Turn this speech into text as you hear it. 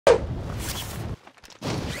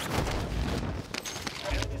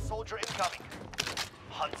soldier incoming.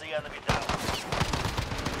 Hunt the enemy down.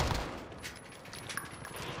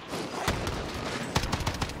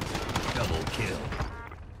 Double kill.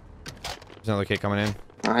 There's another kid coming in.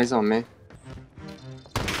 Oh, he's on me.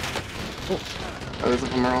 Oh, both of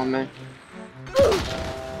them are on me.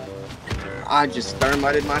 I just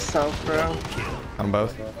thermited myself, bro. On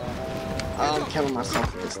both. I'm killing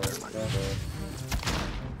myself with this thermite.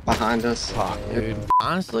 Behind us. Fuck, dude.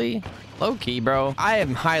 Honestly, low key, bro. I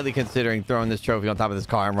am highly considering throwing this trophy on top of this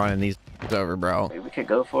car and running these over, bro. Maybe we could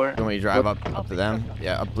go for it. When we drive up to them.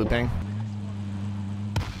 Yeah, up blue ping.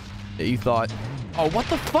 Yeah, you thought. Oh, what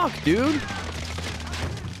the fuck, dude?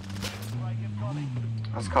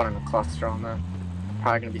 I was caught in a cluster on that.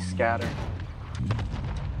 Probably gonna be scattered.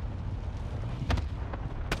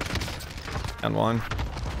 And one.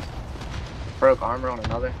 Broke armor on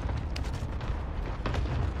another.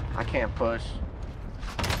 I can't push.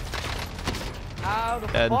 How the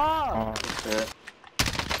Dead. fuck? Oh, shit.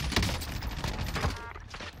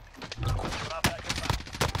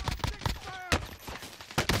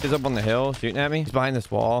 He's up on the hill shooting at me. He's behind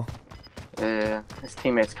this wall. Yeah, his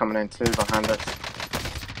teammate's coming in too behind us.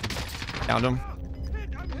 Found him.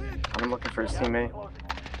 I'm looking for his teammate.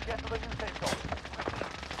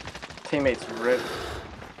 Teammate's ripped.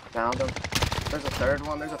 Found him. There's a third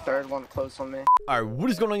one. There's a third one close on me. All right, what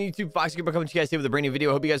is going on YouTube? Foxy Grandpa coming to you guys today with a brand new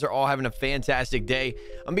video. Hope you guys are all having a fantastic day.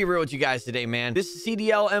 I'm gonna be real with you guys today, man. This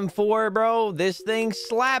CDL M4, bro, this thing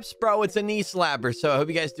slaps, bro. It's a knee slapper. So I hope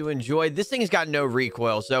you guys do enjoy. This thing has got no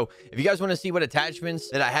recoil. So if you guys want to see what attachments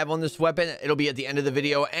that I have on this weapon, it'll be at the end of the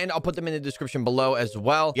video, and I'll put them in the description below as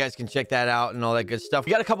well. You guys can check that out and all that good stuff.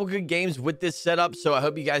 We got a couple good games with this setup, so I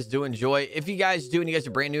hope you guys do enjoy. If you guys do and you guys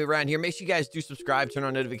are brand new around here, make sure you guys do subscribe, turn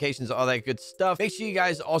on notifications, all that good stuff. Make sure you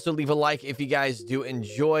guys also leave a like if you guys do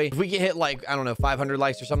enjoy. If we can hit like, I don't know, 500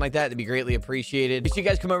 likes or something like that, that'd be greatly appreciated. Make sure you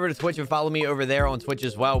guys come over to Twitch and follow me over there on Twitch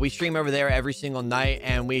as well. We stream over there every single night,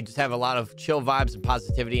 and we just have a lot of chill vibes and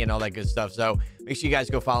positivity and all that good stuff. So make sure you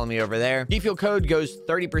guys go follow me over there. G Fuel code goes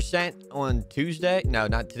 30% on Tuesday. No,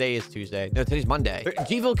 not today is Tuesday. No, today's Monday.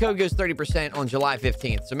 G Fuel code goes 30% on July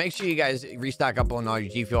 15th. So make sure you guys restock up on all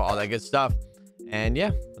your G Fuel, all that good stuff. And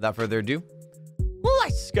yeah, without further ado,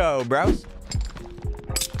 let's go, bros.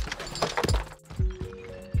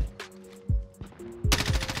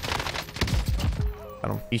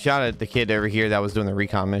 He shot at the kid over here that was doing the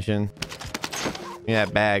recon mission. Yeah,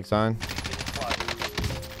 that bag, son.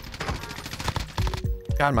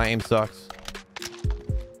 God, my aim sucks.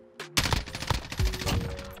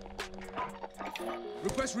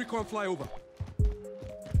 Request recon flyover.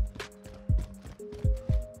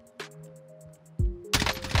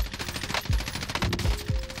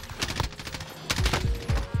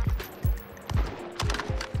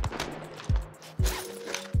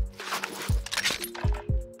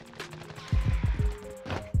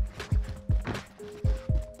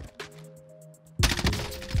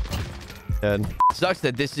 Dead. Sucks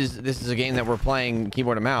that this is a game that we're playing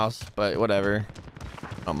keyboard and mouse, but whatever.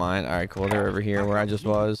 Don't mind. All right, cool. They're over here where I just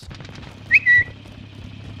was.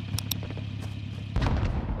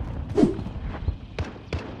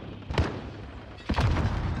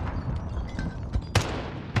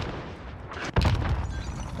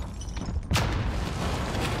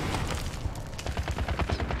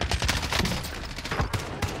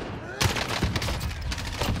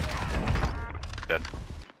 Dead.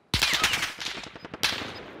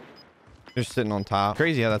 They're sitting on top.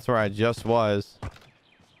 Crazy how that's where I just was.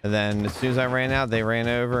 And then as soon as I ran out, they ran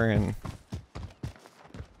over and...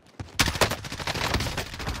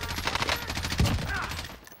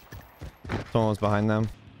 someone was behind them.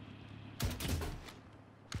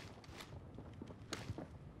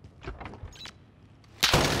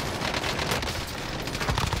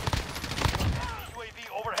 UAV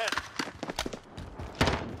overhead.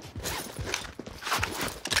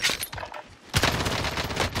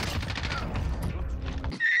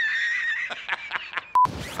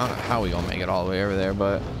 I don't know how we gonna make it all the way over there,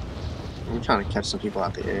 but... I'm trying to catch some people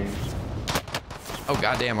out the area. oh,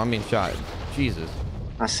 goddamn, I'm being shot. Jesus.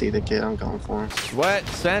 I see the kid. I'm going for him. Sweat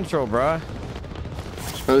Central, bruh.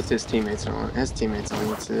 Both his teammates are on. His teammates on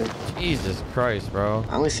me too. Jesus Christ, bro.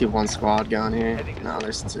 I only see one squad going here. No,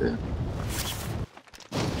 there's two.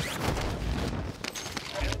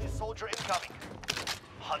 Enemy soldier incoming.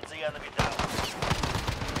 Hunt the enemy down.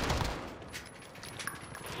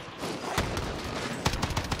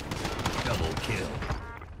 Double kill.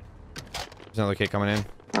 There's another kid coming in.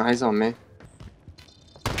 Oh, he's on me.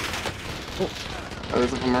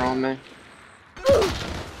 Both of them are on me.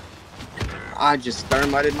 I just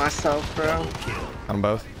thermited myself, bro. On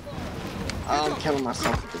both. I'm killing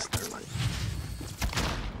myself with this thermite.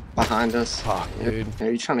 Behind us. Fuck, dude.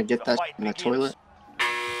 Are you trying to get that in the toilet?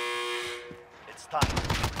 It's time.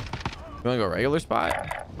 You wanna go regular spot?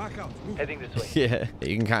 Back out. Move. Heading this way. Yeah.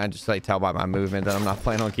 You can kind of just like tell by my movement that I'm not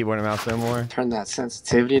playing on keyboard and mouse anymore. Turn that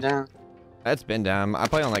sensitivity down. That's been down. I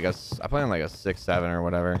play on like a 6-7 or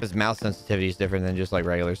whatever. Because mouse sensitivity is different than just like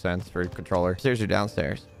regular sense for controller. Upstairs or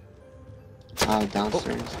downstairs?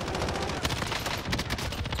 Downstairs.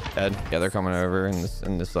 Dead. Yeah, they're coming over in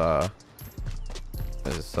this car.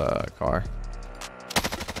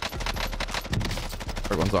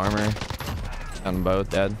 Third one's armor. Down them both,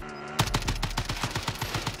 dead.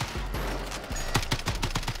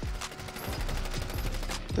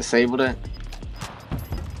 Disabled it.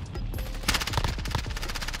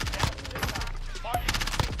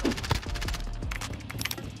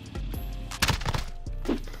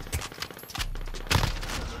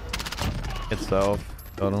 Itself.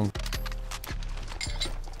 Got him.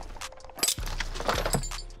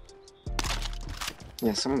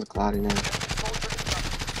 Yeah, someone's gliding in. I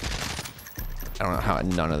don't know how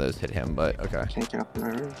none of those hit him, but okay. Can't get up in my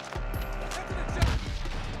room.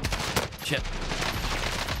 Shit.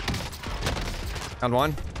 Found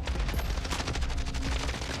one.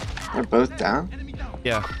 They're both down.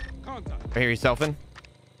 Yeah. Right here, he's selfing.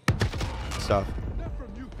 Stuff.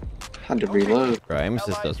 Had to reload. Bro, aim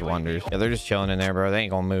assist does wonders. Yeah, they're just chilling in there, bro. They ain't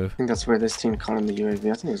gonna move. I think that's where this team caught in the UAV. I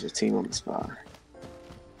think there's a team on the spot.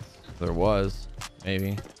 There was,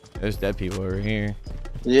 maybe. There's dead people over here.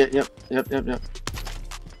 Yeah, yep.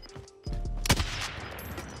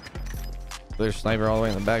 There's a sniper all the way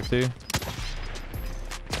in the back too.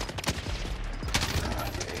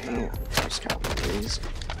 Oh, just got laser.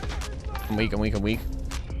 I'm weak.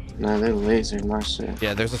 No, they're lasered my shit.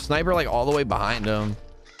 Yeah, there's a sniper like all the way behind him.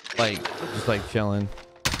 Like, just like chilling.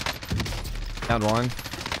 Found one.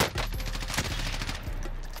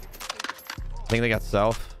 I think they got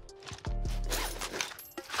self.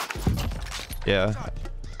 Yeah.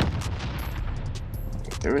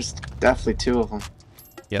 There was definitely two of them.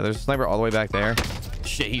 Yeah, there's a sniper all the way back there.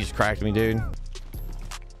 Shit, he just cracked me, dude.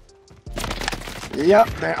 Yep,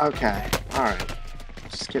 they're okay. Alright.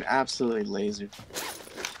 Just get absolutely lasered.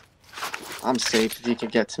 I'm safe. If you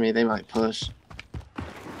could get to me, they might push.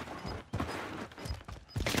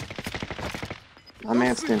 My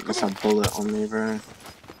man's didn't miss a bullet on me, bro.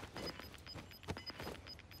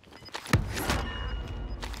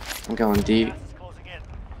 I'm going deep. Gas is closing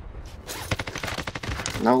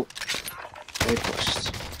in. Nope. They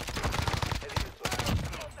pushed.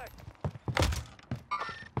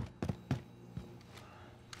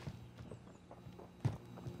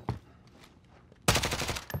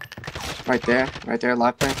 Right there,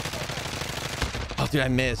 left there. Oh, dude, I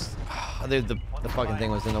missed. Dude, the fucking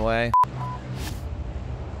thing was in the way.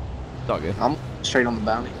 It's all good. I'm straight on the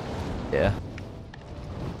bounty. Yeah.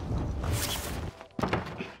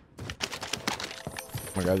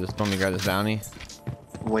 Let me grab this bounty.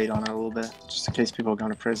 Wait on it a little bit, just in case people are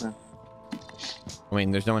going to prison. I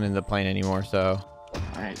mean, there's no one in the plane anymore, so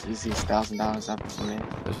Alright, easy $1,000 up for me.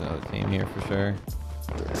 there's another team here for sure.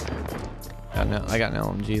 I got an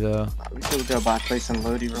LMG though. We could go by place and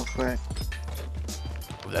Lodi real quick.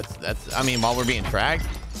 That's. I mean, while we're being tracked.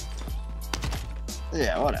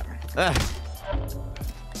 Yeah, whatever. Ah.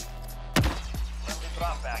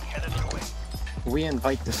 Drop back, headed your way. We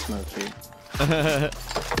invite the smoke, dude. Alright,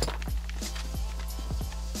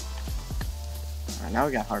 now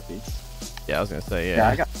we got heartbeats. Yeah, I was gonna say Yeah,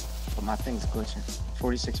 I got. But my thing's glitching.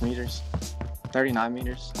 46 meters. 39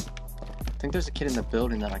 meters. I think there's a kid in the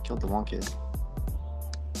building that I killed the one kid.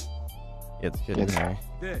 Yeah, it's good in there.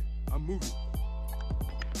 There. I'm moving.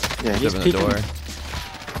 Yeah, he's Open the peeking. door.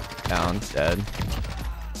 Down, dead.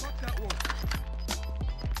 Fuck that one.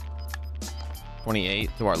 28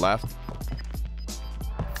 to our left.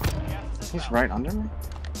 He's right under me?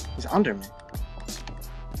 He's under me.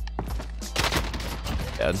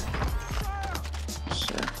 Dead.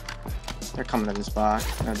 Shit. They're coming to this bar,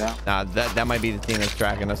 no doubt. Nah, that might be the team that's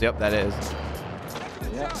tracking us. Yep, that is.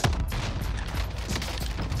 Yeah.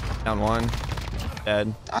 Down one.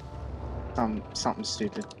 Dead. Something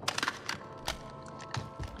stupid.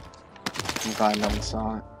 I'm glad no one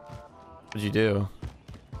saw it. What'd you do?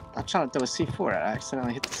 I'm trying to throw a C4. I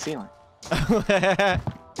accidentally hit the ceiling. I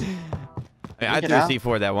get threw a out?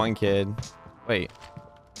 C4 that one kid. Wait,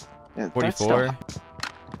 Yeah, that's 44.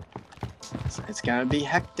 It's gonna be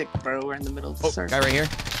hectic, bro. We're in the middle of the Oh, circle. guy right here.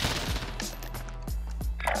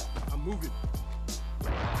 I'm moving.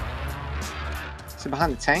 Is he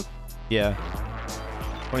behind the tank? Yeah.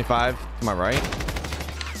 25 to my right.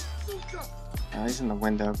 Oh, he's in the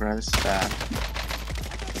window, bro. This is bad.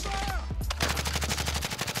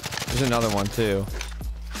 There's another one too.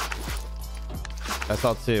 I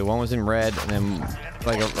saw two. One was in red, and then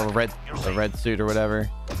like a red suit or whatever.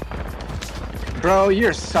 Bro,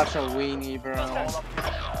 you're such a weenie, bro.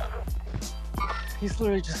 He's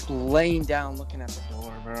literally just laying down looking at the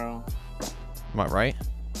door, bro. Am I right?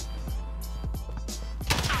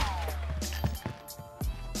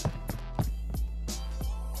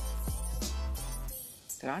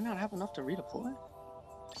 Did I not have enough to redeploy?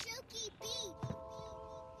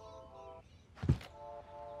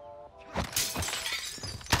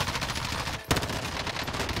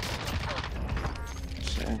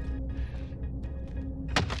 Shit.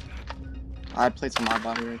 I played some my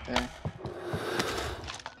body right there.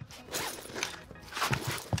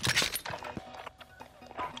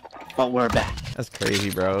 But we're back. That's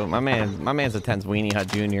crazy, bro. My man's a 10's Weenie Hut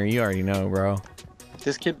Jr. You already know, bro.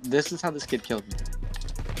 This is how this kid killed me.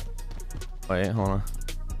 Wait, hold on.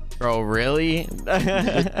 Bro, really?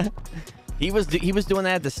 he was doing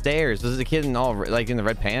that at the stairs. Was the kid in all like in the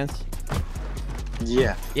red pants?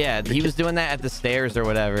 Yeah. Yeah, he was doing that at the stairs or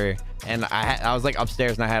whatever. And I was like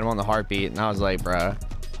upstairs and I had him on the heartbeat and I was like, bruh.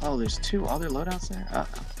 Oh, there's two other loadouts there?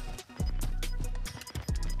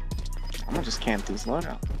 I'm gonna just camp these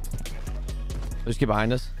loadouts. Just get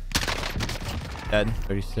behind us. Dead.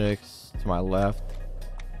 36 to my left.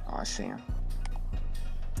 Oh, I see him.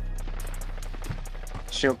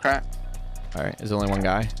 Shield crack. All right, is there only one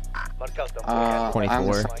guy?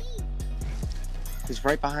 24. He's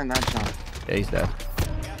right behind that jump. Yeah, he's dead.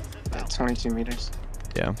 At 22 meters.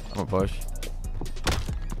 Yeah, I'm gonna push.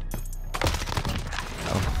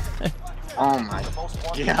 Oh my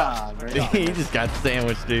god, right. He just got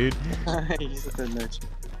sandwiched, dude. He's a good nurture.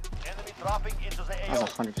 Enemy dropping into the That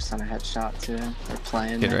was 100% a headshot too. They're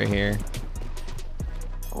playing. Kid right here.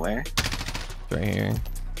 Where? Right here.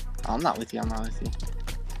 Oh, I'm not with you. I'm not with you.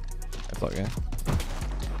 That's all good.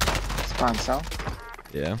 He's by himself.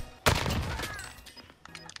 Yeah.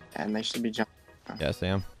 And they should be jumping. Yeah,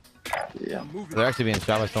 Sam. Yeah. They're actually being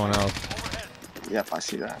shot by someone else. Yep, I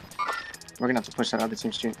see that. We're gonna have to push that other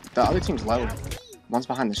team's stream. The other team's low. One's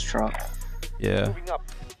behind this truck. Yeah.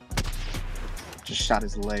 Just shot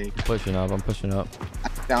his leg. Pushing up. I'm pushing up. I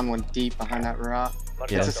down one deep behind that rock.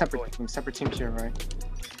 Yeah. It's a separate team to your right.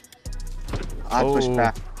 I push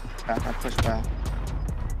back. I push back.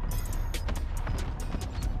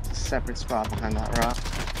 It's a separate spot behind that rock.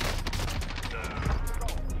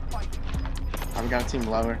 We got a team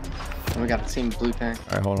lower. And we got a team blue tank.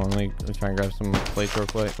 All right, hold on. Let me try and grab some plates real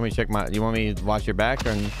quick. Let me check my. You want me to watch your back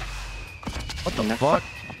or? What the fuck?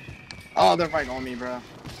 Oh, they're right on me, bro.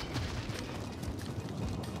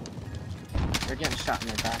 They're getting shot in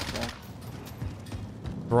their back, bro.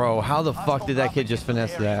 Bro, how the fuck did that kid just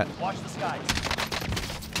finesse that? Watch the skies.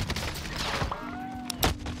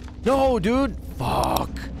 No, dude. Fuck.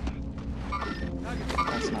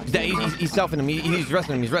 He's selfing him. He's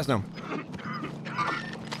resting him. He's resting him.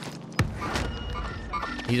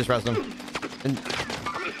 He just rested him.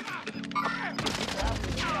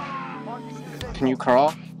 Can you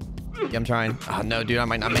crawl? Yeah, I'm trying. Oh, no, dude. I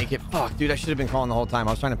might not make it. Fuck, dude. I should have been crawling the whole time.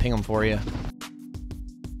 I was trying to ping him for you.